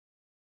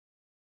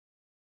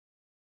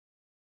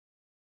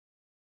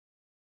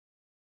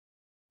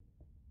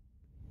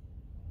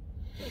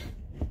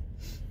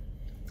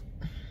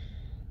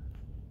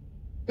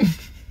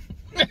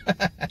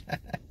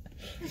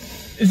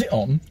Is it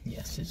on?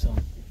 Yes, it's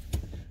on.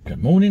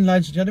 Good morning,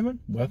 ladies and gentlemen.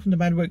 Welcome to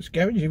Madworks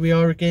Garage. Here we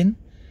are again.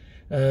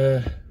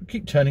 We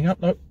keep turning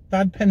up like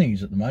bad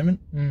pennies at the moment.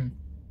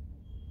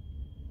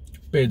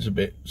 Beard's a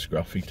bit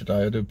scruffy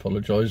today. I do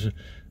apologise. I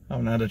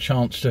haven't had a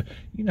chance to,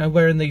 you know,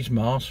 wearing these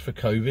masks for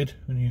COVID,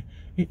 and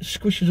it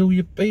squishes all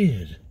your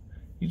beard.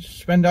 You just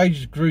spend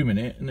ages grooming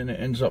it, and then it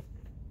ends up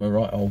a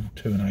right old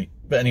 2 and 8.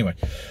 But anyway,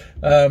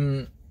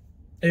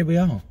 here we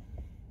are.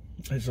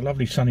 It's a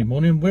lovely sunny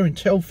morning. We're in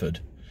Telford.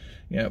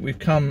 Yeah, we've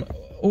come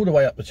all the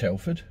way up to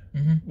Telford,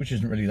 which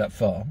isn't really that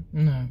far.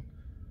 No,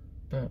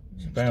 but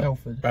it's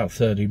Telford. About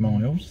 30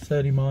 miles.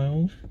 30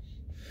 miles.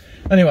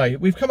 Anyway,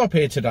 we've come up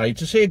here today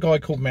to see a guy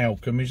called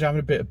Malcolm who's having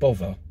a bit of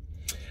bother.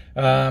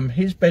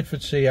 His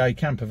Bedford CA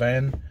camper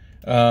van,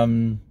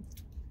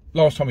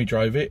 last time he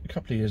drove it, a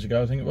couple of years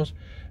ago I think it was,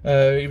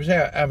 he was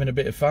out having a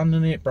bit of fun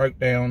and it broke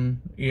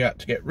down. He had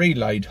to get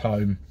relayed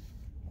home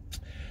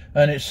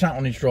and it's sat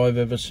on his drive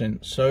ever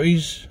since. So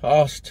he's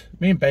asked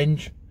me and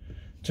Benj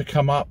to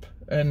come up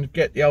and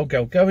get the old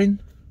girl going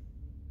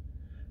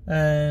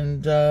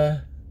and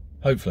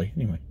hopefully,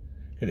 anyway,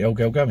 get the old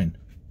girl going,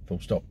 full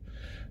stop,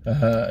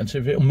 and see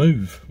if it'll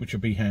move, which will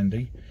be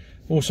handy.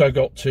 Also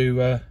got to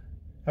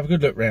have a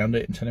good look round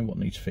it and tell him what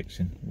needs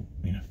fixing,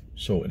 you know,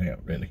 sorting out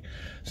really.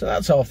 So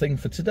that's our thing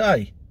for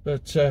today,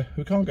 but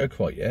we can't go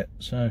quite yet,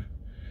 so,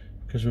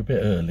 because we're a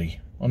bit early.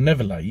 I'm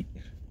never late,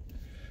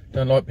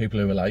 don't like people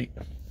who are late.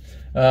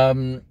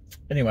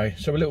 Anyway,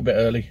 so we're a little bit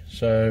early,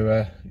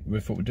 so we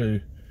thought we'd do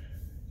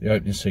the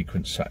opening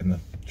sequence sat in the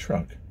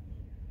truck.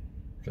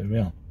 There we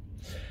are.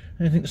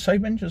 Anything to say,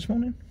 Benj, this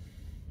morning?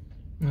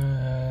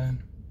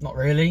 Not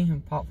really,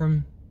 apart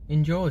from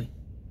enjoy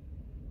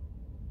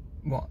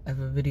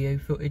whatever video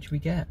footage we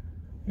get.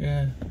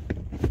 Yeah.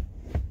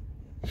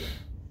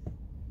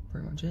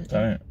 Pretty much it.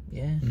 Don't it?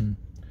 Yeah.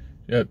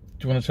 Yeah. Do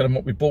you want to tell them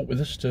what we bought with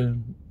us to,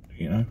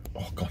 you know?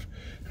 Oh God,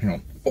 hang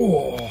on.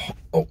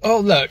 Oh,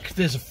 look,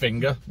 there's a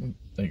finger.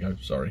 There you go.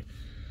 Sorry,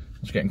 I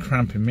was getting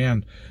cramp in my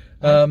hand.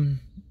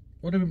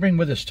 What did we bring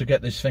with us to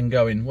get this thing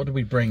going? What did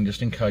we bring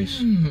just in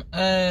case?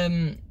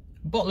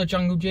 Bottle of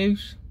jungle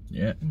juice.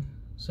 Yeah.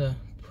 So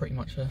pretty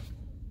much a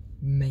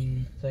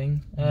main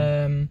thing.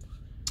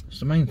 What's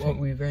the main thing? What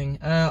we bring?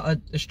 A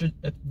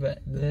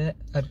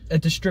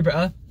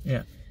distributor.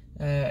 Yeah.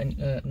 And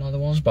another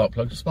one. Spark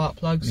plugs. Spark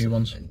plugs. New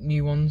ones.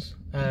 New ones.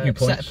 New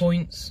points. Set of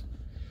points.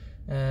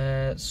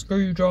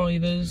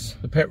 Screwdrivers.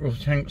 The petrol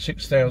tank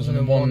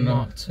 6001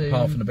 Mark II.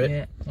 half and a bit.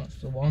 Yeah, that's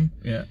the one.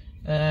 Yeah.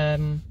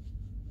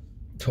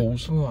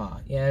 Tools.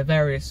 Yeah,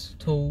 various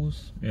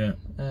tools. Yeah.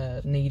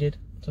 Needed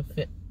to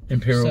fit.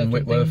 Imperial and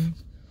Whitworth.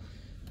 Things.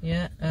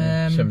 Yeah.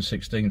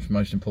 7/16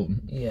 most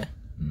important. Yeah.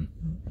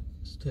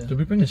 Did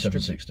we bring the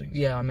 7/16?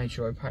 Yeah, I made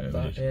sure I packed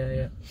that.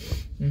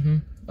 Yeah.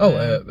 Oh,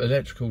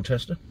 electrical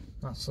tester.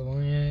 That's the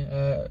one.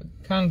 Yeah.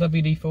 Can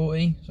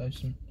WD-40, so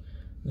some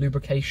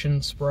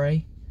lubrication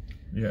spray.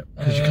 Yeah,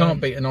 because you can't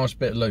beat a nice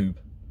bit of lube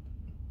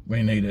when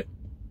you need it.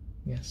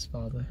 Yes,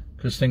 Father.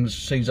 Because things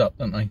seize up,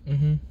 don't they?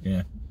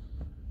 Yeah.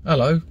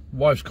 Hello,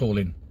 wife's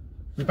calling.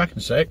 Be back in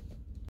a sec.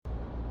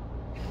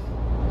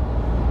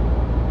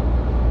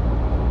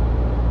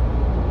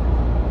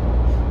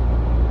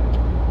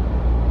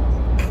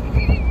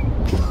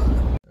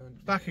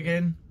 Back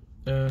again.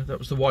 That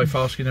was the wife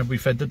asking have we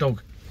fed the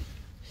dog.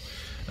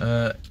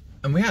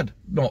 And we had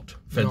not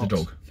fed the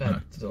dog.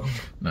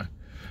 No.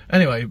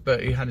 Anyway,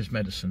 but he had his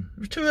medicine. It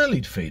was too early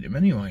to feed him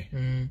anyway.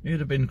 He'd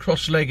have been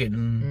cross-legged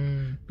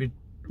and be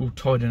all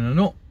tied in a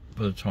knot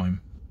by the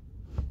time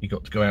he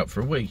got to go out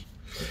for a wee.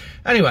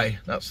 Anyway,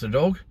 that's the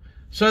dog.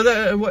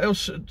 So what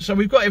else? So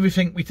we've got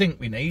everything we think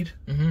we need.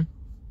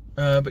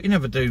 But you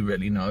never do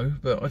really know.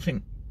 But I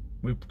think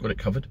we've got it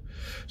covered.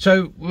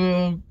 So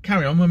we'll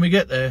carry on when we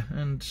get there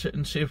and sit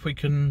and see if we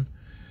can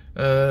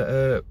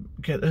get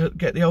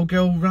the old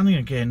girl running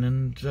again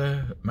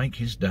and make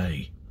his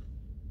day.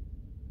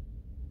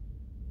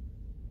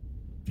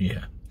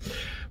 Yeah.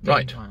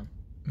 Right.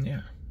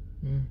 Yeah.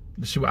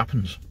 Let's see what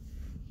happens.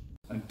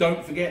 And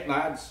don't forget,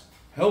 lads,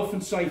 health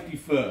and safety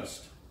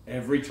first,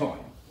 every time.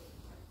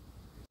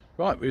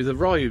 Right, we've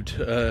arrived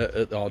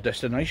at our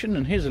destination,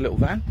 and here's a little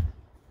van.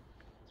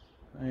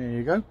 There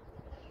you go.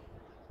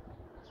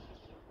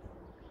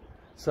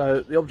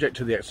 So the object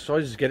of the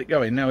exercise is to get it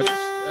going. Now, it's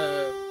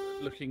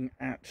looking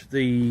at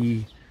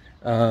the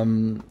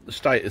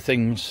state of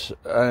things,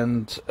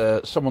 and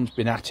someone's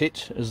been at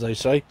it, as they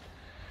say.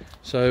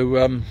 So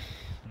I'm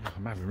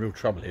having real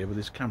trouble here with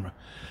this camera.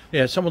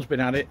 Yeah, someone's been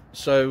at it,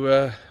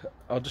 so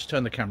I'll just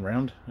turn the camera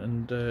around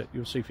and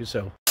you'll see for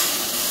yourself.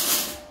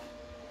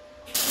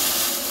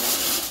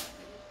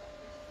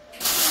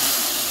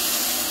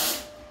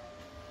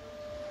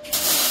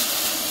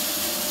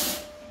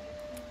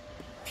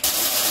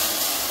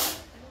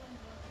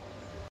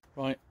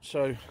 Right,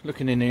 so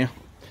looking in here,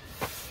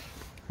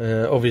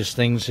 obvious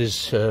things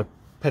is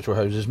petrol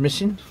hose is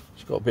missing.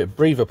 It's got a bit of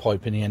breather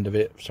pipe in the end of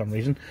it for some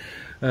reason.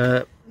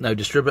 No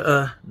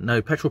distributor,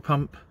 no petrol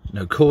pump,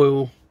 no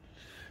coil,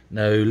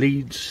 no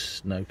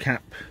leads, no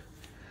cap.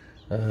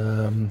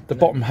 The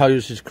bottom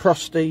hose is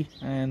crusty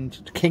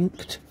and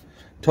kinked,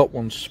 top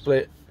one's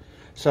split,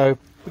 so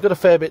we've got a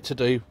fair bit to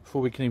do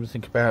before we can even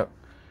think about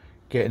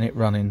getting it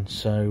running,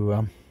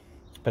 so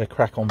better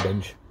crack on,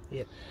 Benj.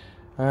 Yep.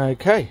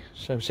 Okay,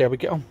 so see how we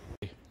get on.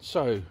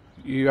 So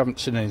you haven't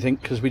seen anything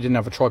because we didn't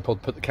have a tripod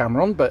to put the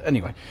camera on, but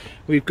anyway,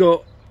 we've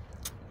got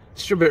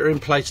distributor in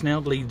place now,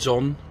 leads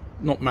on,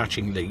 not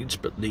matching leads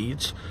but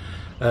leads,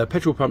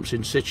 petrol pumps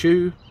in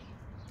situ,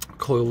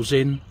 coils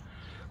in,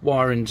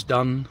 wiring's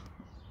done,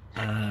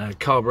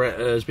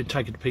 carburetor has been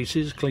taken to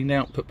pieces, cleaned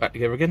out, put back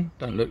together again.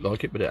 Don't look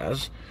like it, but it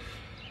has.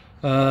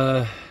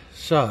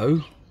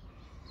 So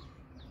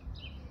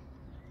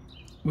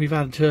we've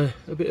had a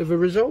bit of a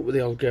result with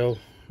the old girl.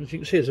 As you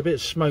can see, there's a bit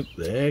of smoke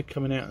there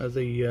coming out of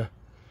the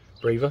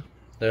breather,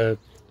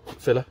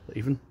 filler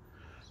even.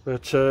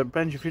 But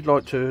Benj, if you'd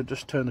like to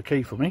just turn the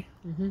key for me.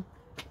 And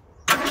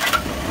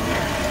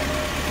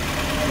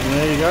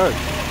there you go.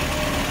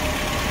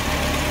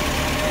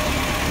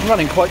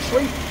 Running quite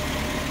sweet,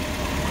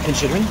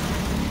 considering.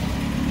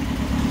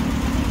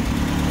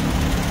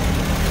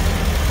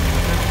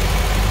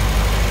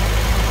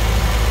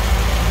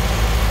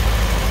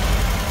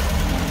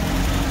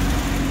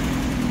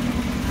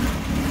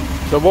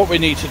 So what we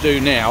need to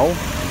do now,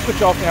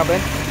 switch off now,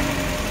 Ben.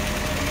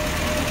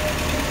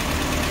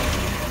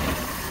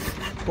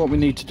 What we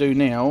need to do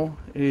now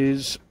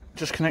is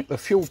just connect the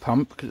fuel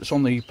pump, because it's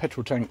on the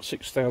petrol tank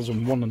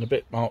 6001 and a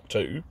bit Mark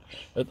II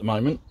at the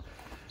moment.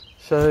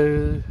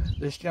 So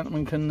this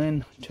gentleman can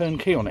then turn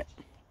key on it.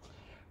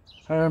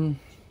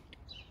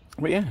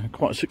 But yeah,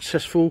 quite a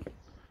successful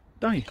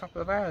day. A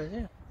couple of hours,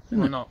 yeah. Isn't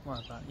Well, it? not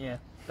like that, yeah.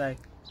 Day.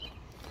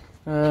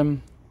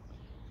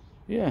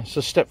 Yeah, it's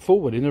a step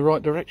forward in the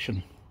right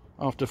direction.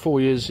 After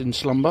 4 years in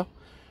slumber,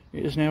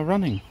 it is now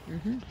running.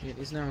 It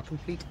is now a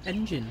complete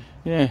engine.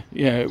 Yeah,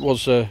 it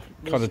was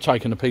kind of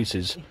taken to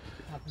pieces,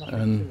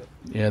 and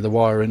yeah, the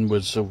wiring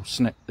was all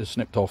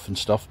snipped off and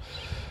stuff.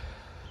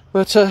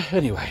 But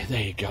anyway,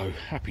 there you go.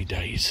 Happy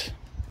days.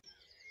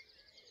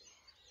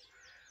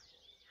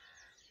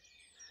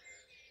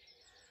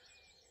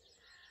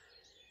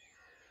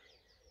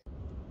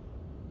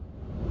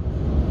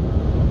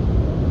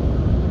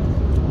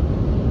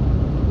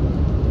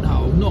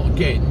 No, not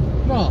again.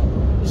 What?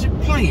 Is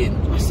it playing?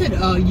 I said,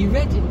 are you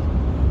ready?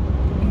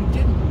 You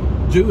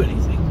didn't do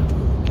anything.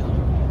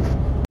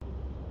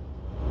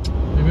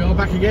 Here we are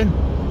back again.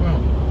 Well,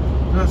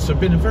 that's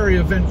been a very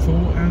eventful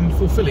and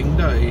fulfilling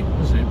day,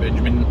 hasn't it,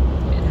 Benjamin?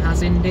 It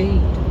has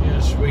indeed.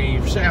 Yes,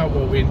 we've set out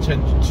what we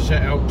intended to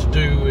set out to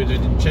do, with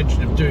an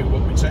intention of doing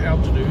what we set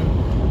out to do,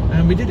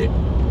 and we did it.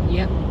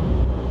 Yep.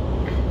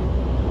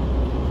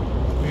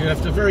 We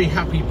left a very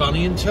happy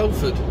bunny in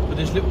Telford with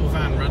his little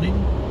van running,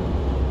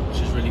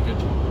 which is really good.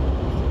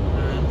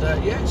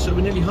 And yeah, so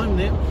we're nearly home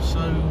now. So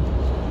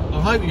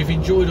I hope you've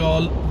enjoyed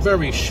our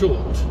very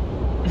short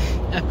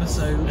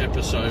episode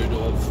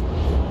of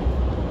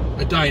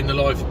a day in the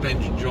life of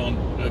Benj and John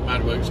at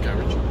Madworks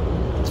Garage.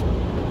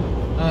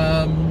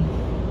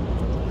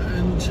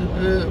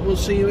 And we'll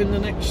see you in the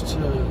next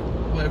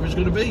whatever it's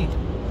going to be,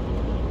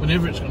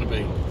 whenever it's going to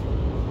be.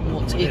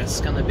 What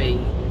it's going to be.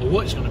 Or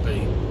what it's going to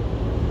be.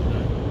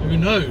 Who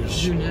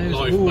knows? Who knows?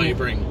 Life Ooh, may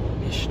bring.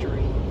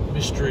 mystery.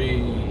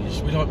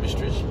 Mysteries. We like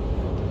mysteries.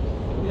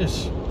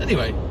 Yes.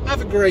 Anyway, have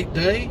a great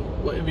day,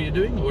 whatever you're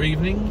doing, or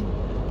evening,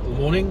 or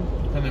morning,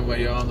 depending on where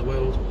you are in the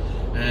world.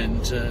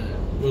 And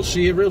we'll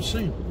see you real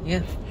soon.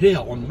 Yeah. Here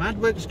on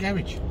Madworks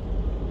Garage.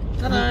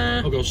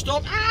 Ta-da! I'll go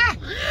stop.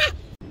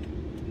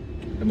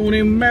 Good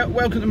morning,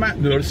 welcome to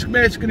Madworks.